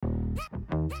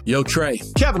Yo, Trey.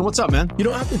 Kevin, what's up, man? You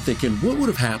know, I've been thinking, what would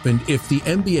have happened if the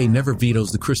NBA never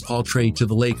vetoes the Chris Paul trade to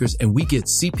the Lakers and we get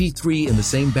CP3 in the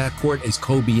same backcourt as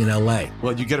Kobe in LA?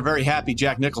 Well, you get a very happy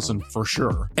Jack Nicholson for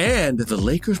sure. And the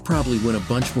Lakers probably win a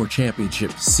bunch more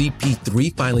championships.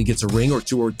 CP3 finally gets a ring or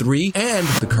 2 or 3, and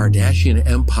the Kardashian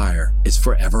empire is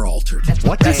forever altered.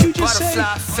 What did you just say?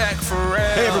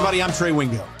 Hey, everybody, I'm Trey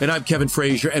Wingo. And I'm Kevin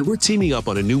Frazier, and we're teaming up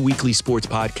on a new weekly sports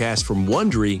podcast from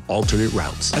Wondery, Alternate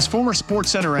Routes. As former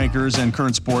Sports Center anchors and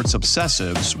current sports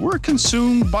obsessives, we're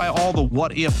consumed by all the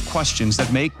what-if questions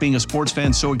that make being a sports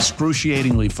fan so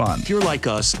excruciatingly fun. If you're like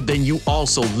us, then you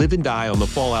also live and die on the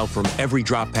fallout from every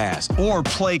drop pass. Or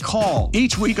play call.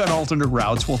 Each week on Alternate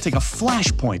Routes, we'll take a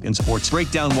flashpoint in sports,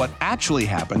 break down what actually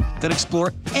happened, then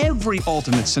explore every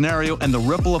alternate scenario and the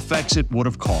ripple effects it would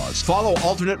have caused. Follow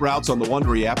Alternate Routes on the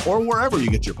Wondery app or wherever you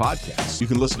get your podcasts. You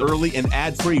can listen early and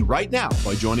ad-free right now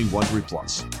by joining Wondery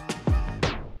Plus.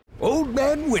 Old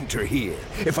Man Winter here.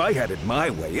 If I had it my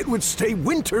way, it would stay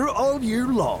winter all year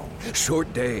long.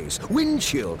 Short days, wind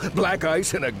chill, black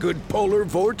ice, and a good polar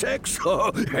vortex.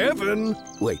 Oh, heaven!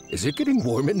 Wait, is it getting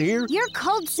warm in here? Your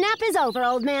cold snap is over,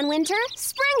 Old Man Winter.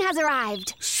 Spring has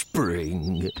arrived.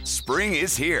 Spring. Spring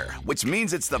is here, which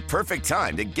means it's the perfect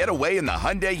time to get away in the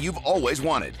Hyundai you've always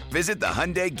wanted. Visit the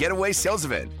Hyundai Getaway Sales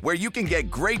Event, where you can get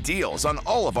great deals on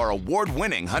all of our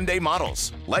award-winning Hyundai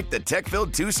models, like the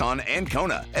tech-filled Tucson and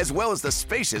Kona, as well as the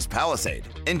spacious Palisade.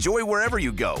 Enjoy wherever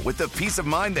you go with the peace of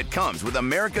mind that comes with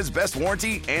America's best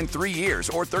warranty and 3 years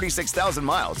or 36,000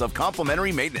 miles of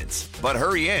complimentary maintenance. But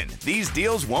hurry in, these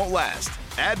deals won't last.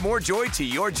 Add more joy to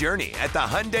your journey at the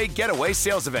Hyundai Getaway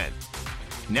Sales Event.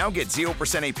 Now get 0%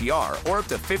 APR or up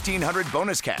to $1,500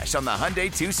 bonus cash on the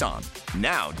Hyundai Tucson.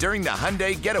 Now, during the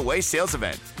Hyundai Getaway Sales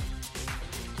Event.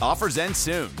 Offers end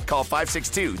soon. Call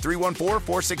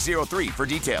 562-314-4603 for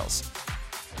details.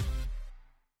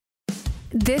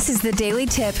 This is the Daily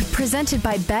Tip presented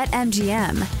by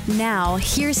BetMGM. Now,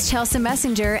 here's Chelsea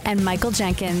Messenger and Michael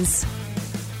Jenkins.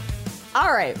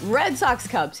 All right, Red Sox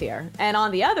Cubs here. And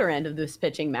on the other end of this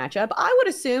pitching matchup, I would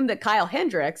assume that Kyle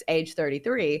Hendricks, age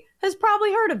 33, has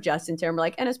probably heard of Justin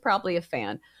Timberlake and is probably a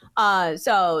fan.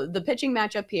 So the pitching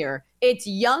matchup here, it's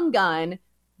young gun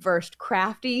versus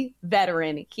crafty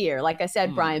veteran here. Like I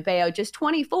said, Brian Bayo, just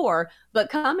 24, but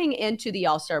coming into the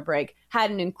All-Star break, had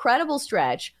an incredible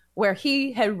stretch where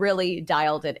he had really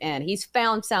dialed it in. He's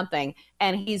found something,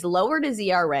 and he's lowered his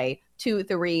ERA to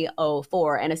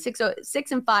 3.04 and a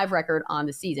 6-5 record on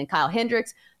the season. Kyle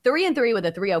Hendricks, 3-3 with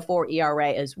a 3.04 ERA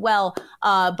as well.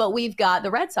 But we've got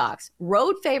the Red Sox,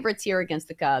 road favorites here against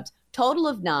the Cubs, total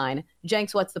of 9.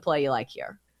 Jenks, what's the play you like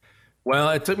here? Well,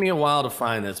 it took me a while to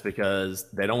find this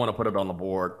because they don't want to put it on the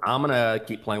board. I'm going to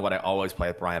keep playing what I always play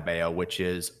with Brian Bayo, which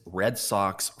is Red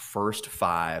Sox first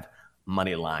 5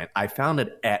 money line. I found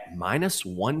it at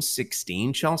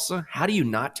 -116, Chelsea. How do you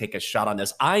not take a shot on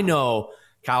this? I know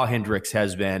Kyle Hendricks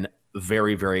has been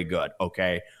very, very good,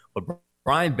 okay? But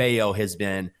Brian Bayo has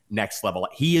been next level.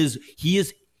 He is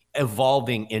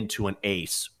evolving into an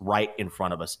ace right in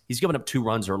front of us. He's given up 2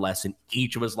 runs or less in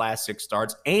each of his last 6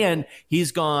 starts, and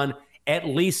he's gone at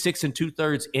least 6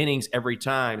 2/3 innings every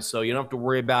time. So you don't have to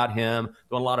worry about him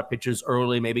doing a lot of pitches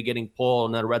early, maybe getting pulled,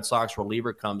 and then a Red Sox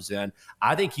reliever comes in.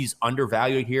 I think he's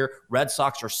undervalued here. Red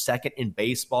Sox are second in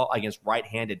baseball against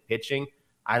right-handed pitching.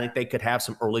 I think they could have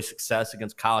some early success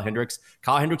against Kyle Hendricks.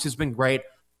 Kyle Hendricks has been great.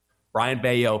 Brian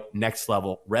Bayo, next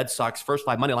level. Red Sox first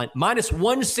 5 money line,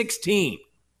 -116.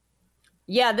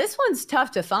 Yeah, this one's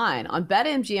tough to find. On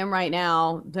BetMGM right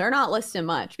now, they're not listing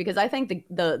much because I think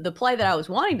the play that I was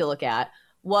wanting to look at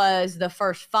was the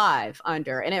first 5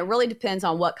 under. And it really depends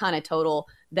on what kind of total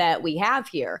that we have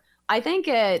here. I think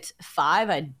at 5,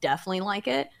 I definitely like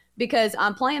it because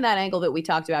I'm playing that angle that we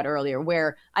talked about earlier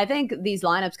where I think these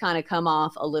lineups kind of come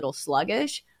off a little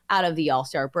sluggish out of the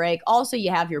All-Star break. Also,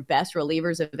 you have your best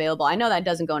relievers available. I know that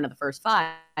doesn't go into the first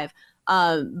 5.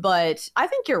 But I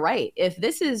think you're right. If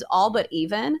this is all but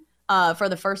even for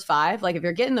the first 5, like if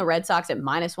you're getting the Red Sox at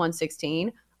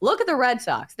 -116, look at the Red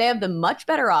Sox. They have the much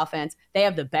better offense. They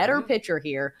have the better pitcher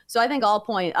here. So I think all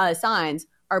signs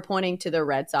are pointing to the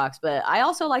Red Sox. But I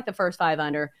also like the first 5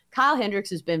 under. Kyle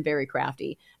Hendricks has been very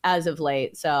crafty as of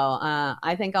late. So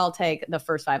I think I'll take the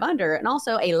first 5 under and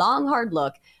also a long, hard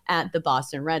look at the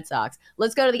Boston Red Sox.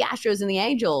 Let's go to the Astros and the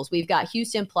Angels. We've got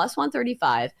Houston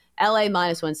 +135, LA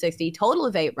 -160, total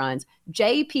of 8 runs.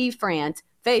 JP France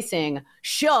facing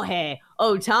Shohei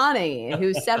Ohtani,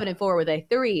 who's 7-4 with a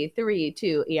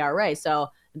 3.32 ERA. So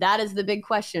that is the big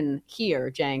question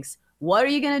here, Jenks. What are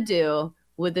you going to do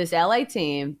with this LA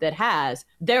team that has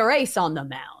their ace on the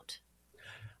mound?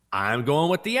 I'm going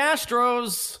with the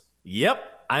Astros.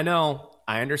 Yep, I know.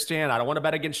 I understand. I don't want to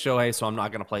bet against Shohei, so I'm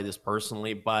not going to play this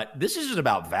personally. But this is just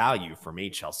about value for me,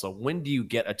 Chelsea. When do you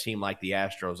get a team like the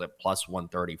Astros at plus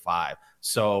 135?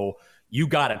 So you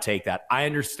got to take that. I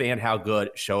understand how good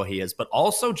Shohei is, but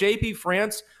also JP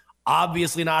France,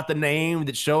 obviously not the name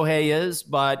that Shohei is,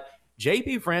 but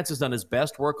JP France has done his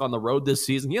best work on the road this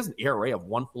season. He has an ERA of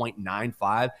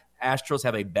 1.95. Astros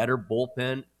have a better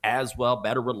bullpen as well,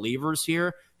 better relievers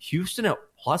here. Houston at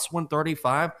plus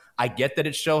 135. I get that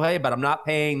it's Shohei, but I'm not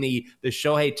paying the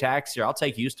Shohei tax here. I'll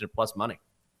take Houston at plus money.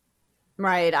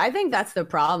 Right. I think that's the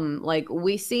problem. Like,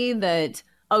 we see that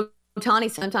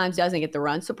Ohtani sometimes doesn't get the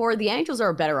run support. The Angels are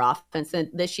a better offense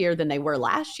this year than they were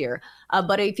last year.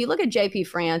 But if you look at JP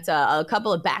France, a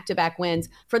couple of back-to-back wins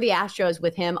for the Astros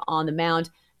with him on the mound.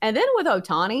 And then with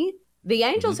Ohtani, the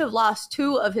Angels have lost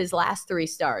 2 of his last 3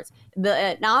 starts.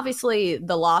 Now, obviously,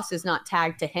 the loss is not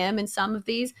tagged to him in some of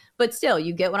these, but still,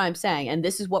 you get what I'm saying. And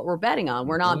this is what we're betting on.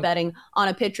 We're not betting on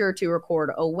a pitcher to record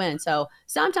a win. So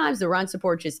sometimes the run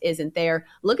support just isn't there.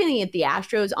 Looking at the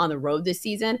Astros on the road this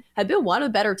season, have been one of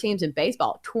the better teams in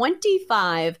baseball,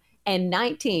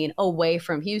 25-19 away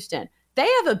from Houston. They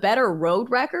have a better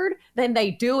road record than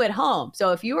they do at home.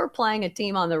 So if you are playing a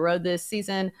team on the road this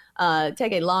season,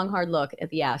 take a long, hard look at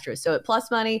the Astros. So at plus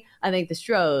money, I think the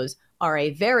Stros are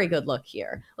a very good look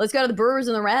here. Let's go to the Brewers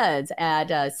and the Reds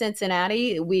at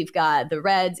Cincinnati. We've got the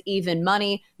Reds even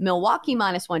money, Milwaukee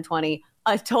minus 120,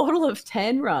 a total of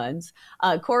 10 runs.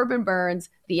 Corbin Burns,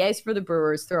 the ace for the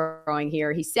Brewers, throwing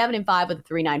here. He's 7-5 with a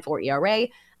 3.94 ERA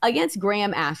against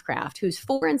Graham Ashcraft, who's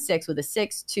 4-6 with a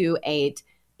 6.28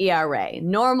 ERA.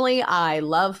 Normally, I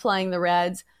love playing the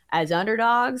Reds as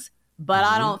underdogs, but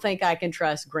I don't think I can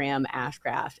trust Graham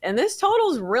Ashcraft. And this total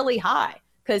is really high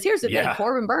because here's the thing.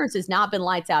 Corbin Burns has not been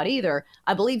lights out either.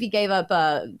 I believe he gave up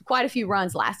quite a few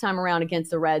runs last time around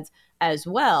against the Reds as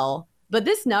well. But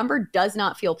this number does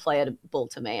not feel playable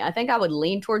to me. I think I would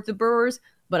lean towards the Brewers,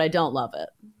 but I don't love it.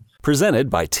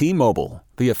 Presented by T-Mobile,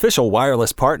 the official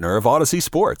wireless partner of Odyssey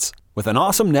Sports. With an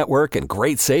awesome network and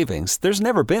great savings, there's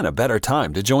never been a better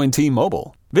time to join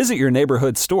T-Mobile. Visit your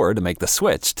neighborhood store to make the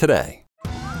switch today.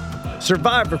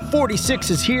 Survivor 46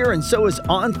 is here, and so is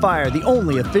On Fire, the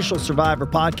only official Survivor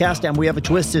podcast, and we have a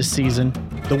twist this season.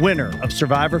 The winner of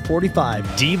Survivor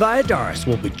 45, Dee Valladares,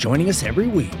 will be joining us every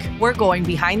week. We're going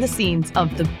behind the scenes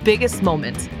of the biggest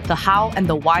moments, the how and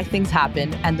the why things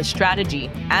happen, and the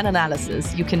strategy and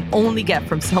analysis you can only get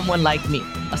from someone like me,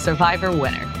 a Survivor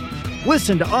winner.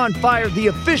 Listen to On Fire, the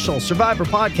official Survivor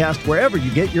podcast, wherever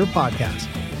you get your podcasts.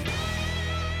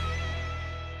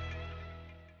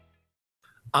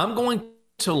 I'm going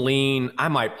to lean, I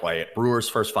might play it, Brewers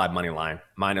first 5 money line,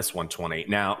 minus 120.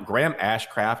 Now, Graham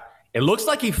Ashcraft, it looks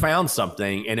like he found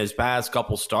something in his past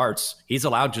couple starts. He's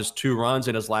allowed just 2 runs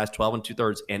in his last 12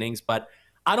 2/3 innings, but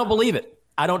I don't believe it.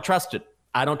 I don't trust it.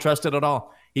 I don't trust it at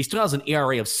all. He still has an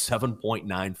ERA of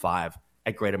 7.95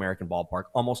 at Great American Ballpark,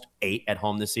 almost 8 at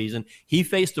home this season. He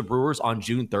faced the Brewers on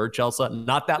June 3rd, Chelsea,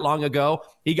 not that long ago.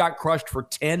 He got crushed for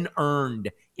 10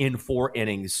 earned in 4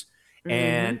 innings.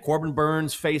 And Corbin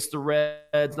Burns faced the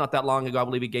Reds not that long ago. I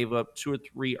believe he gave up 2 or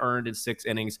 3 earned in 6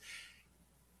 innings.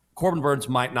 Corbin Burns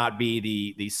might not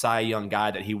be the Cy Young guy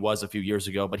that he was a few years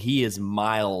ago, but he is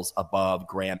miles above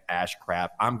Graham Ashcraft.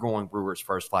 I'm going Brewers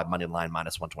first 5 money line,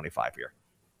 minus 125 here.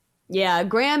 Yeah,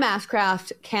 Graham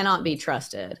Ashcraft cannot be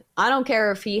trusted. I don't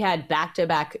care if he had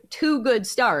back-to-back 2 good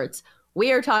starts.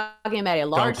 We are talking about a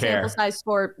large sample size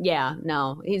sport. Yeah,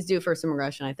 no, he's due for some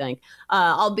regression, I think.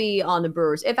 I'll be on the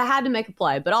Brewers if I had to make a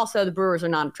play, but also the Brewers are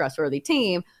not a trustworthy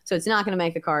team, so it's not going to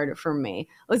make the card for me.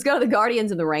 Let's go to the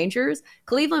Guardians and the Rangers.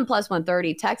 Cleveland plus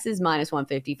 130, Texas minus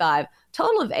 155,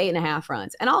 total of 8.5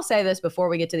 runs. And I'll say this before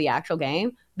we get to the actual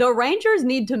game. The Rangers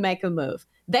need to make a move.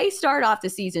 They start off the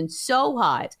season so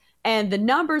hot, and the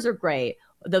numbers are great.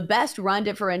 The best run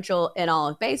differential in all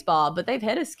of baseball, but they've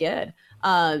hit a skid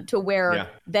to where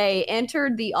they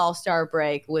entered the All-Star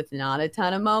break with not a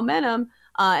ton of momentum,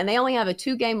 and they only have a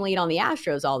 2-game lead on the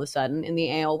Astros all of a sudden in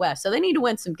the AL West. So they need to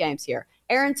win some games here.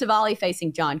 Aaron Savali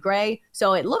facing John Gray.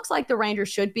 So it looks like the Rangers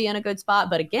should be in a good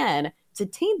spot, but again, it's a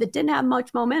team that didn't have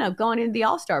much momentum going into the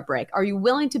All-Star break. Are you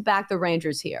willing to back the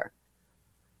Rangers here?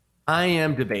 I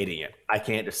am debating it. I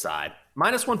can't decide.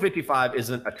 Minus 155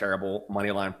 isn't a terrible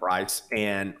money line price,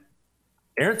 and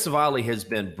Aaron Savali has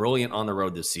been brilliant on the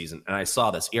road this season, and I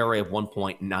saw this ERA of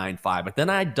 1.95, but then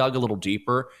I dug a little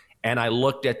deeper, and I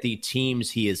looked at the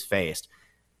teams he has faced.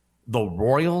 The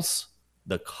Royals,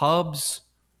 the Cubs,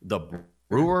 the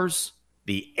Brewers,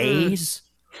 the A's,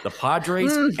 the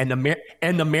Padres,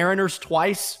 and the Mariners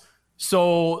twice.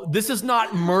 So this is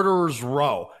not murderer's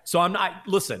row. So I'm not –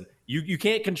 listen – you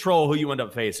can't control who you end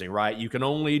up facing, right? You can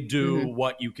only do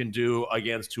what you can do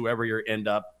against whoever you end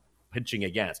up pitching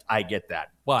against. I get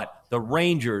that. But the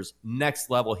Rangers, next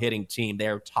level hitting team,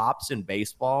 they're tops in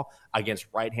baseball against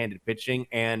right-handed pitching.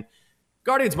 And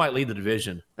Guardians might lead the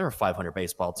division. They're a 500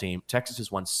 baseball team. Texas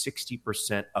has won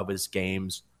 60% of its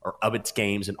games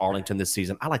in Arlington this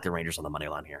season. I like the Rangers on the money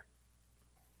line here.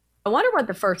 I wonder what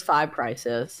the first 5 price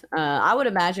is. I would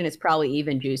imagine it's probably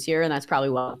even juicier, and that's probably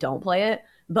why we don't play it.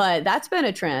 But that's been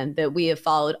a trend that we have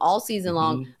followed all season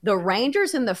long. The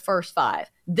Rangers in the first 5.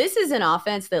 This is an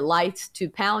offense that likes to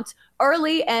pounce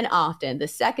early and often. The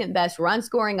second best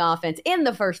run-scoring offense in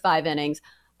the first 5 innings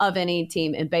of any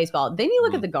team in baseball. Then you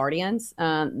look at the Guardians,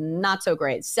 not so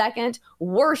great. Second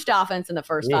worst offense in the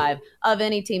first 5 of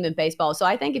any team in baseball. So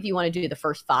I think if you want to do the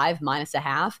first 5 minus a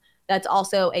half, that's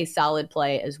also a solid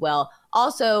play as well.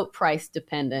 Also price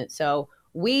dependent. So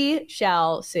we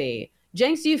shall see.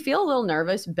 Jenks, do you feel a little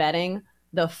nervous betting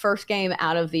the first game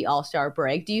out of the All-Star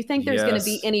break? Do you think there's going to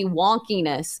be any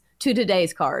wonkiness to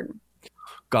today's card?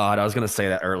 God, I was going to say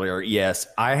that earlier. Yes,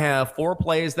 I have 4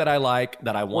 plays that I like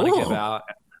that I want to give out.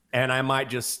 And I might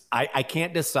just – I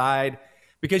can't decide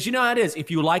because you know how it is.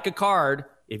 If you like a card,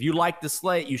 if you like the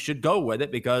slate, you should go with it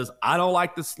because I don't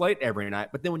like the slate every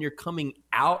night. But then when you're coming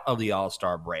out of the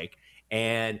All-Star break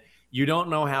and you don't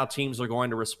know how teams are going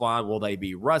to respond, will they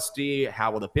be rusty?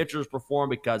 How will the pitchers perform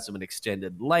because of an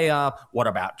extended layoff? What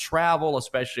about travel,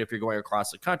 especially if you're going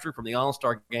across the country from the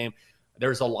All-Star game?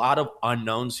 There's a lot of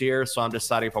unknowns here, so I'm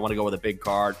deciding if I want to go with a big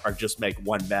card or just make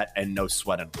one bet and no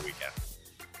sweat on the weekend.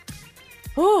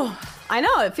 Oh, I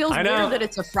know. It feels weird that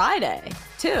it's a Friday,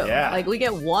 too. Yeah. Like we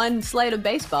get one slate of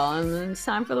baseball and then it's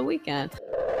time for the weekend.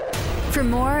 For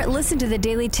more, listen to the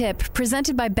Daily Tip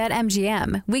presented by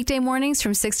BetMGM. Weekday mornings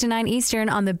from 6 to 9 Eastern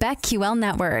on the BetQL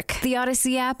network, the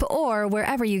Odyssey app, or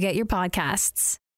wherever you get your podcasts.